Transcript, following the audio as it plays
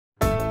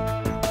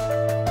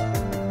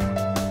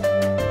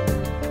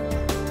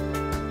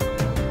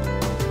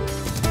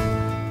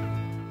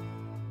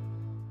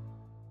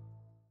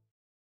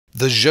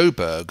The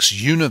Sjöbergs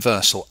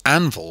Universal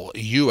Anvil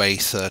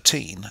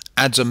UA13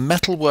 adds a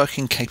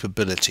metalworking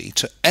capability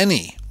to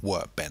any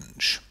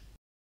workbench.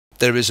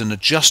 There is an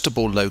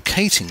adjustable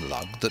locating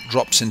lug that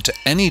drops into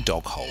any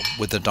dog hole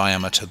with a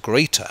diameter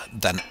greater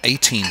than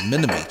 18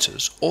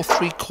 mm or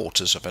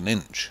 3/4 of an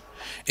inch.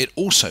 It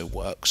also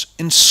works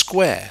in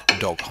square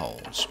dog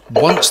holes.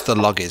 Once the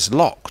lug is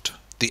locked,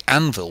 the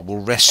anvil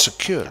will rest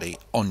securely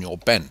on your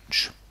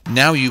bench.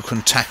 Now you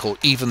can tackle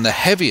even the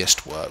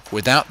heaviest work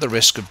without the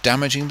risk of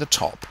damaging the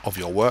top of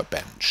your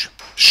workbench.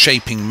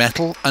 Shaping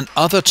metal and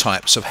other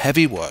types of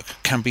heavy work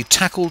can be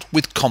tackled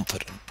with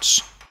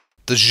confidence.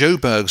 The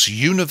Sjöbergs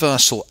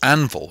Universal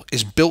Anvil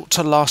is built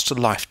to last a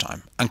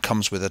lifetime and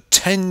comes with a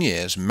 10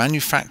 years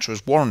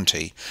manufacturer's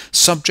warranty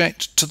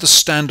subject to the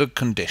standard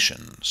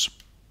conditions.